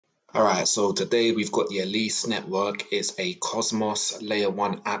All right, so today we've got the Elys network. It's a Cosmos Layer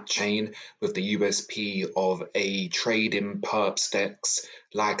 1 app chain with the USP of a trading perps DEX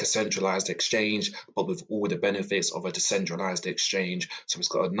like a centralized exchange, but with all the benefits of a decentralized exchange. So it's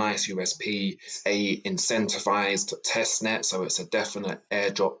got a nice USP, a incentivized testnet, so it's a definite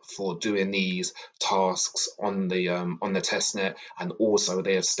airdrop for doing these tasks on the testnet, and also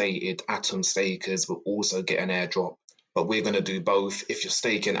they have stated Atom stakers will also get an airdrop, but we're going to do both. If you're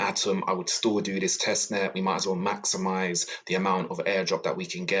staking Atom, I would still do this test net. We might as well maximize the amount of airdrop that we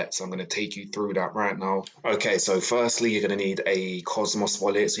can get. So I'm going to take you through that right now. Okay, so firstly, you're going to need a Cosmos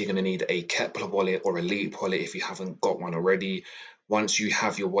wallet. So you're going to need a Kepler wallet or a Leap wallet if you haven't got one already. Once you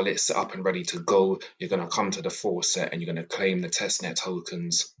have your wallet set up and ready to go, you're going to come to the faucet and you're going to claim the testnet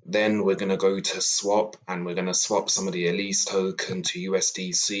tokens. Then we're going to go to swap, and we're going to swap some of the Elys token to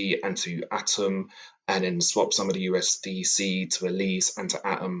USDC and to Atom, and then swap some of the USDC to Elys and to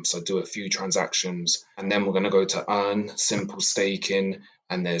Atom. So do a few transactions, and then we're going to go to earn, simple staking,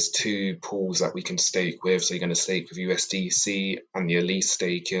 and there's two pools that we can stake with. So you're going to stake with USDC and the Elys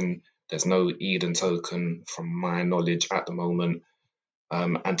staking. There's no Eden token from my knowledge at the moment.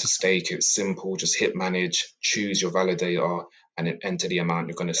 And to stake, it's simple. Just hit manage, choose your validator, and then enter the amount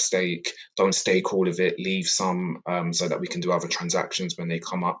you're going to stake. Don't stake all of it, leave some so that we can do other transactions when they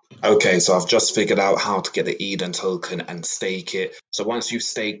come up. Okay, so I've just figured out how to get the Eden token and stake it. So once you've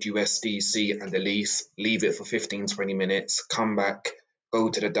staked USDC and Elys, leave it for 15-20 minutes, come back, go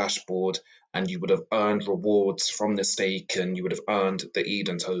to the dashboard, and you would have earned rewards from the stake, and you would have earned the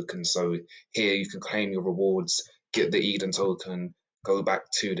Eden token. So here you can claim your rewards, get the Eden token, go back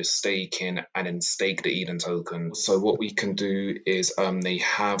to the staking, and then stake the Eden token. So what we can do is they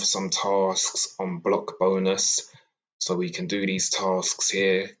have some tasks on block bonus. So we can do these tasks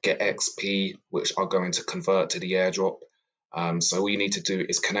here, get XP, which are going to convert to the airdrop. So all you need to do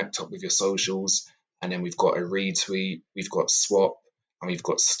is connect up with your socials, and then we've got a retweet, we've got swap, and we've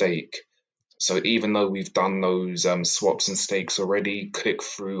got stake. So even though we've done those swaps and stakes already, click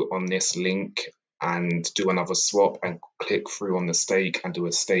through on this link and do another swap, and click through on the stake and do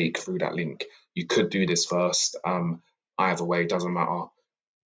a stake through that link. You could do this first. Either way, doesn't matter.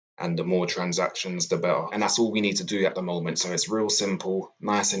 And the more transactions, the better. And that's all we need to do at the moment. So it's real simple,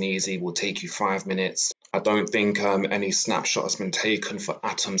 nice and easy. Will take you 5 minutes. I don't think any snapshot has been taken for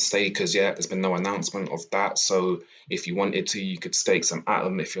Atom stakers yet. There's been no announcement of that. So if you wanted to, you could stake some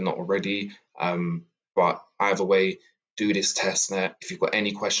Atom if you're not already. But either way, do this testnet. If you've got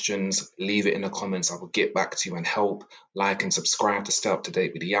any questions, leave it in the comments. I will get back to you and help. Like and subscribe to stay up to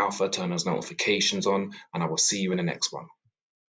date with the alpha. Turn those notifications on, and I will see you in the next one.